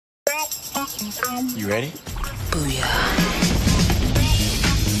You ready? Booyah.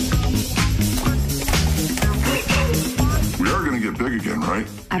 We are gonna get big again, right?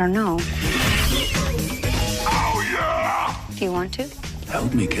 I don't know. Oh, yeah! Do you want to?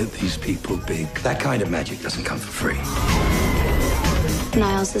 Help me get these people big. That kind of magic doesn't come for free.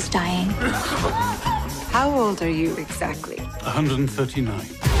 Niles is dying. How old are you exactly? 139.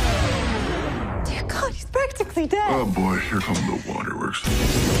 Dear God, he's practically dead. Oh, boy, here come the waterworks.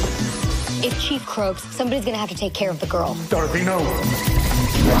 If Chief croaks, somebody's gonna have to take care of the girl. Dorothy, no!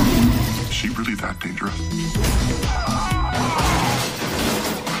 Is she really that dangerous?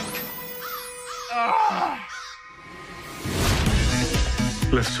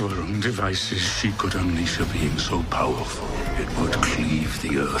 Left to her own devices, she could unleash a being so powerful it would cleave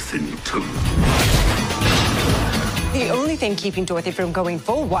the earth in two. The only thing keeping Dorothy from going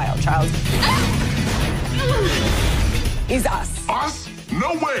full wild child is us. Us?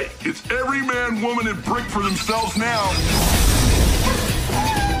 No way! It's every man, woman, and brick for themselves now.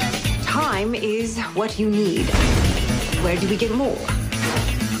 Time is what you need. Where do we get more?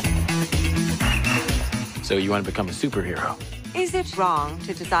 So you want to become a superhero? Is it wrong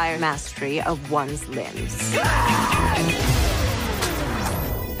to desire mastery of one's limbs?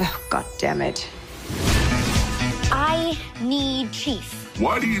 Oh, God damn it. I need Chief.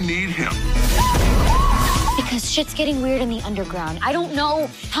 Why do you need him? Because shit's getting weird in the underground. I don't know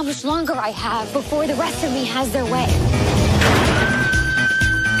how much longer I have before the rest of me has their way.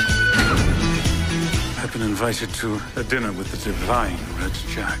 I've been invited to a dinner with the divine Red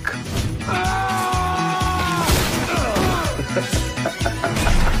Jack.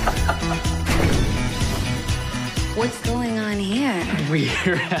 What's going on here?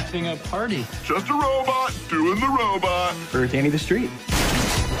 We're having a party. Just a robot doing the robot. For Danny the Street.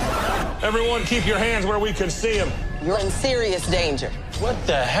 Everyone keep your hands where we can see them. You're in serious danger. What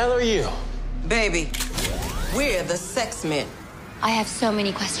the hell are you? Baby, we're the sex men. I have so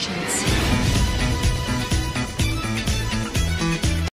many questions.